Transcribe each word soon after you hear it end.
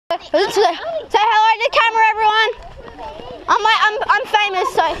Say hello to the camera, everyone. I'm famous,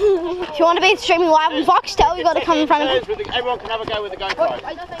 so if you want to be streaming live on Foxtel, you got to come in front of me. Everyone can have a go with the GoPro.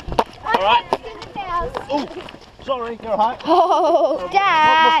 All right. Oh, sorry, you're alright. Oh,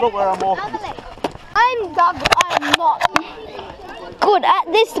 Dad. Look where I'm off. I'm not good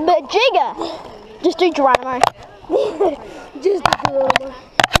at this, but Jigger. Just do Geronimo. Just do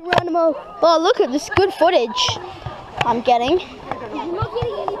Geronimo. Oh, look at this good footage I'm getting.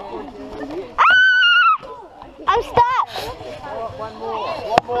 I'm stuck. One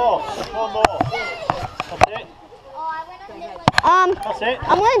more. That's it. That's it.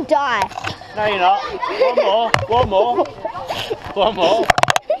 I'm gonna die. No, you're not. One more.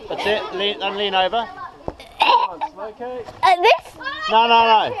 That's it. Lean over. Okay. This? No.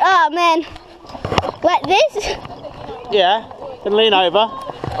 Oh man. Like this? Yeah. Then lean over.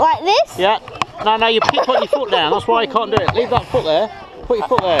 Like this? Yeah. No. You keep putting your foot down. That's why you can't do it. Leave that foot there. Put your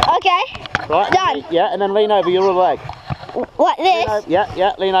foot there. Okay. Right. Done. Yeah, and then lean over your other leg. Like this?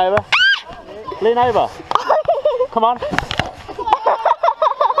 Yeah. Lean over. Lean over. Come on.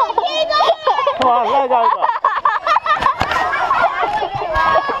 Come on, leg over.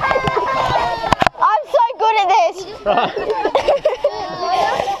 I'm so good at this. Right.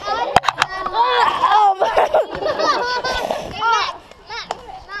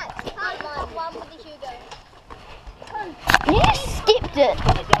 You skipped it.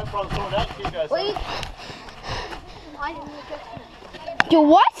 Do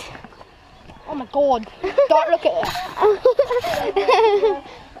what? Oh my god. Don't look at it.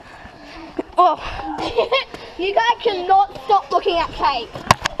 Oh. You guys cannot stop looking at cake.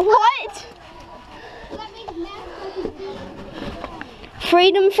 What?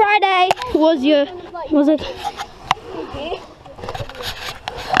 Freedom Friday was it?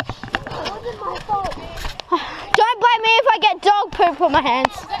 Don't blame me if I get dog poop on my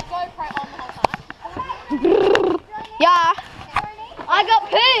hands. Yeah. I got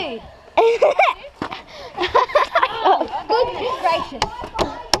poo. Goodness gracious.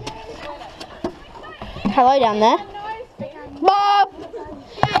 Hello down there. Bob.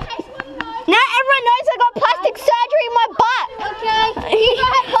 Now everyone knows I got plastic surgery in my butt. Okay. He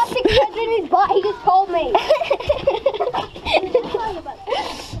had plastic surgery in his butt. He just told me.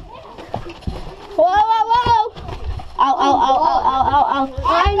 Whoa. Ow.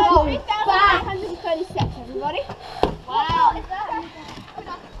 I'm going back. 130 steps, everybody. Wow.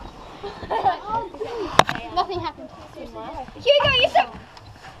 Nothing happened. Hugo, you put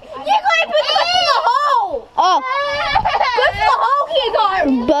the in the hole. Oh. Go for the hole,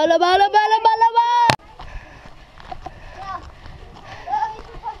 Hugo. Bala.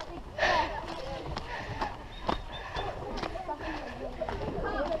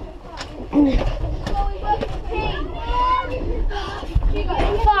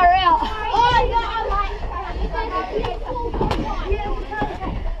 Far out.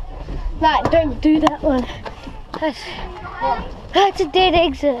 Right, don't do that one. That's a dead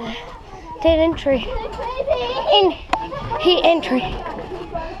exit. Dead entry. Entry.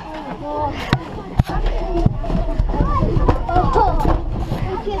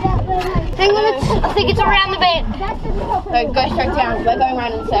 Hang on, I think it's around the bend. No, go straight down. We're going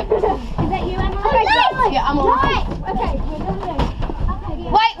around in circles. Is that you, Emma? Yeah, I'm on. Okay.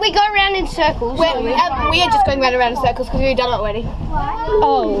 Wait, we go around in circles. We are just going around in circles because we've done it already.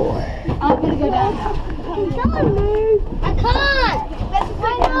 Oh. I'm going to go down. I can't.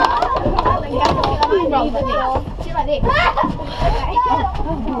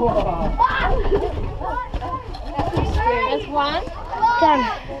 There's one. Done.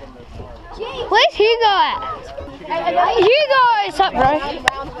 Where's Hugo at? Hugo, what's up, bro?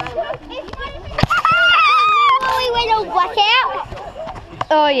 We went all blackout.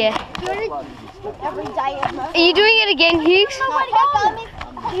 Oh yeah. Every day. Are you doing it again, Hughes?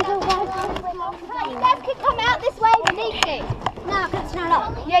 You guys can come out this way if you need to. No, because it's not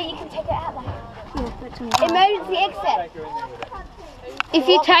up. Yeah, you can take it out there. Emergency exit. If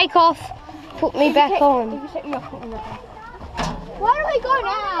you take off, put me back on. If you take me off, put me back on. Where do we go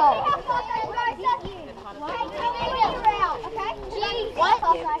now? What?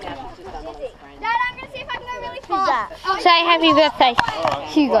 Dad, I'm going to see if I can go really fast. Say happy birthday,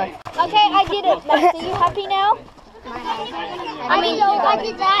 Hugo. Okay, I did it. Are you happy now? I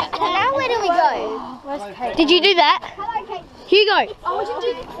did that. Now where do we go? Did you do that? Hugo. Oh, what did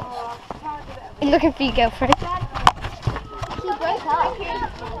you do? Looking for your girlfriend. She broke up.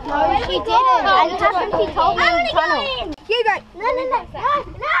 No, she didn't. And just when she told me in the tunnel. Hugo. No.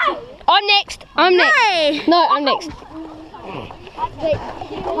 I'm next. No, I'm next. Wait,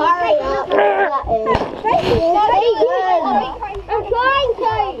 hurry up. I'm trying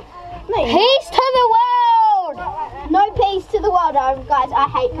to. Peace to the world. No peace to the world, guys. I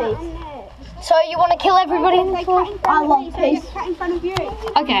hate peace. So you want to kill everybody in this world? I love peace. In front of you.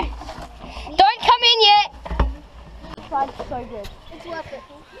 Okay. Don't come in yet. It's so good. It's worth it.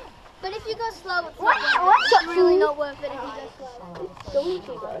 But if you go slow, it's really not worth it if you go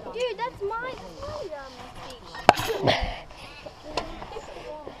slow. Dude, that's my speech.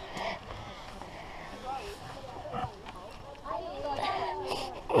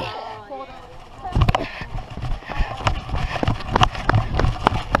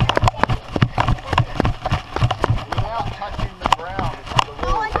 Without touching the ground.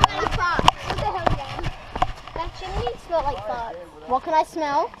 Smell like farts. What can I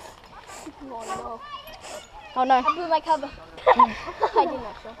smell? Oh no. I blew my cover. I didn't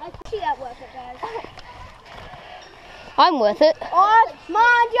actually. I see that worth it, guys. I'm worth it. Oh,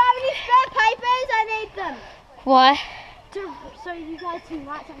 Mom, do you have any spare papers? I need them. Why? So you guys can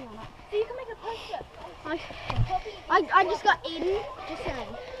write something on it. So you can make a poster. I just got eaten. Just saying.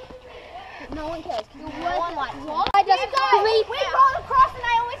 No one cares. No one likes it. What? I just we rolled across and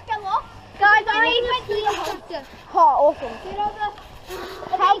I always fell off. Guys, I need my poster. Oh, awesome. You know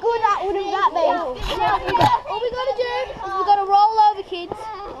how good that would have been. All we gotta do is we gotta roll over, kids.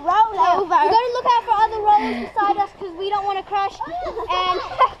 Roll over. We gotta look out for other rollers beside us because we don't want to crash. And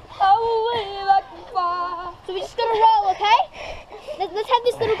so we just gotta roll, okay? Let's have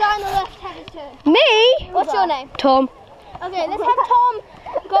this little guy on the left have his turn. Me? What's your name? Tom. Okay, let's have Tom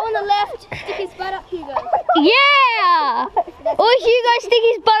go on the left, stick his butt up Hugo. Yeah! Or Hugo stick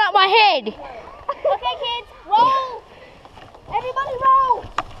his butt up my head. Okay, kids, roll! Everybody roll!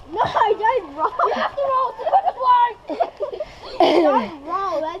 No, don't roll. You have to roll to the block. Don't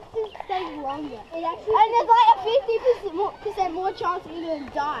roll, that just takes longer. And there's like a 50% more chance of you to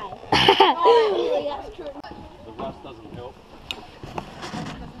die. Oh, really, that's true. The rust doesn't help.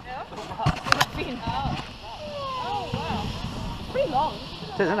 Pretty long.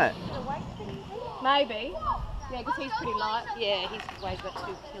 It is, isn't it? Maybe. Yeah, because he's pretty light. Yeah, he weighs about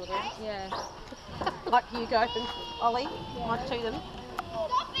 2 kilograms. Yeah. Like Hugo and Ollie. Yeah. Might chew them.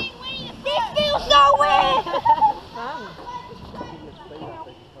 Stop being weird! This feels so weird! Fun.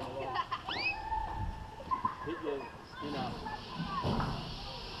 Hit your skin up.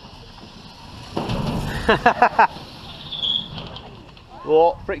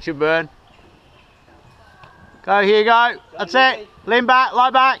 Oh, friction burn. Go, Hugo. That's it. Lean back,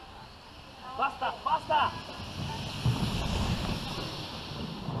 lie back. Faster, faster.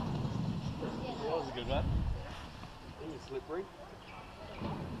 That was a good one. He was slippery.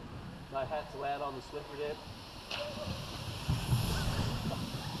 No hats allowed on the slippery there.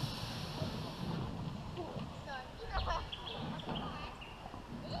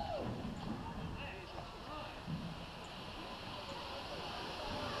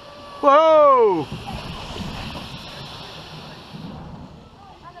 Whoa!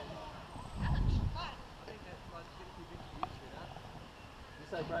 You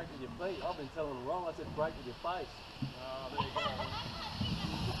say break with your feet. I've been telling them wrong. I said break with your face. Oh, there you go.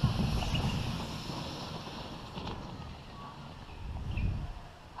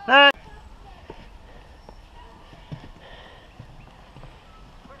 Hey.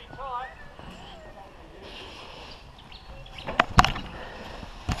 Pretty tight.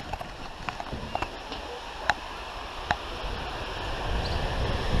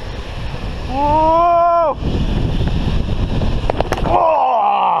 Whoa!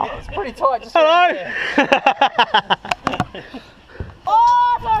 Oh! It's pretty tight. Just hello!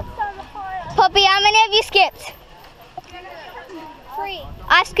 Poppy, how many have you skipped? 3.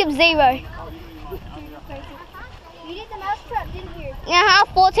 I skipped 0. You did the mouse trap, didn't you? Yeah,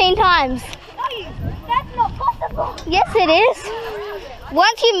 14 times. No, that's not possible. Yes, it is.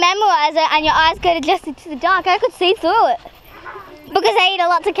 Once you memorize it and your eyes get adjusted to the dark, I could see through it. Because I eat a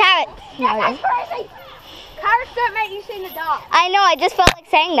lot of carrots. Yeah, that's crazy. Carrots don't make you see in the dark. I know, I just felt like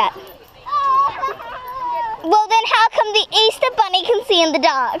saying that. Well then how come the Easter Bunny can see in the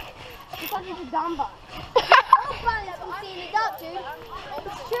dark? Because it's a dumb bunny. All bunnies can see in the dark, dude.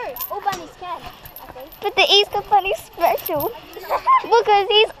 It's true. All bunnies can, I think. But the Easter Bunny's special. Because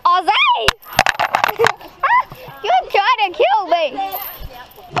he's Aussie. You're trying to kill me.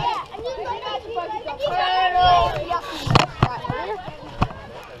 Yeah, and you guys are supposed to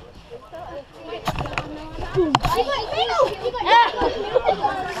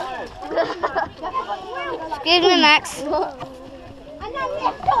Excuse me, Max. And then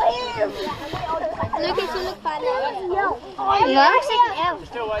let's go here. Lucas, you look fine now. I'm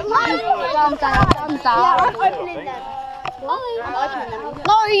I'm opening them. No,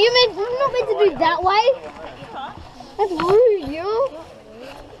 you're not meant to do that way. That's rude, you know?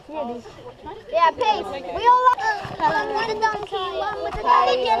 Yeah, peace. We all love one with the donkey, one with the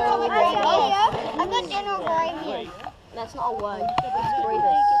donkey. I've got general gravy. That's not a word.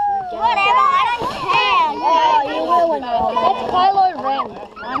 Whatever, I don't care. Oh, you will when you're older. That's Kylo Ren.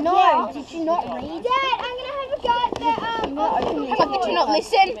 I know. Yeah. Did you not read? Dad, I'm going to have a go at the... Did you not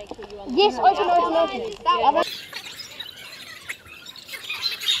listen? Yes, open.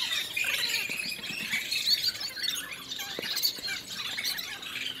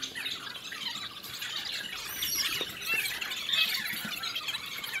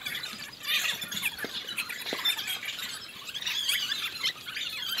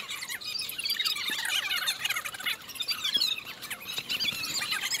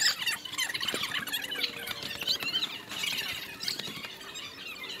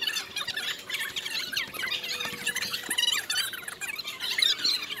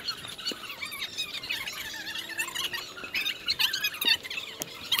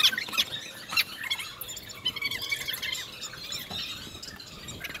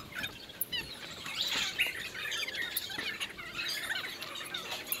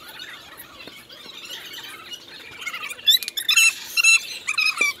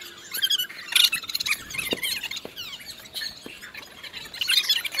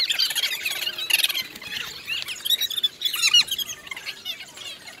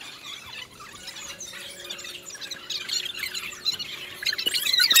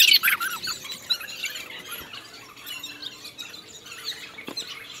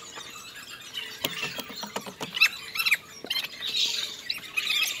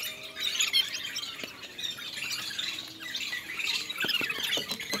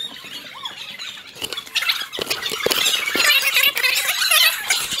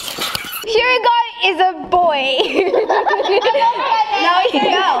 Hugo is a boy. No, he's a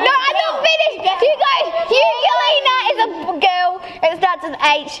girl. No, I'm not finished. Hugelina is a girl. It starts with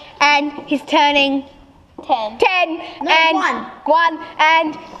H, and he's turning 10. No, and 1.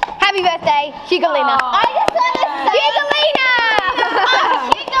 And happy birthday, Hugelina. I just want to say, Hugelina.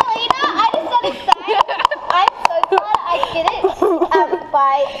 Hugelina. I just want to say, I'm so glad I did it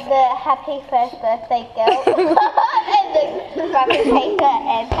by the happy first birthday girl. Happy paper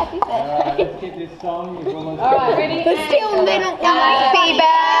and happy birthday. Alright, let's get this song. Alright, ready? Happy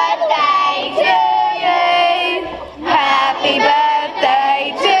birthday to you. Happy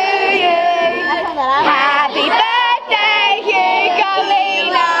birthday to you. Happy birthday,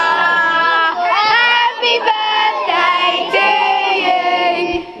 Hugelina. Happy birthday to you.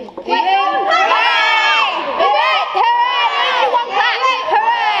 Hooray! Hooray! Everyone clap!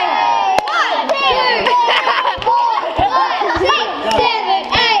 Hooray! 1, 2, 3, 4, 5, 6, 7,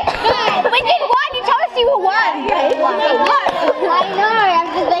 8, 9. We did 1. You told us you were 1. I know. I'm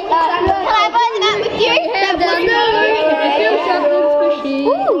just thinking. Can I blow them out with you? Let's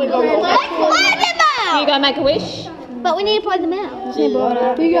blow them out. You go make a wish. But we need to blow them out.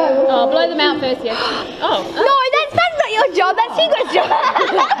 Oh, blow them out first, yes. Oh. No, that's not your job. That's Hugo's job.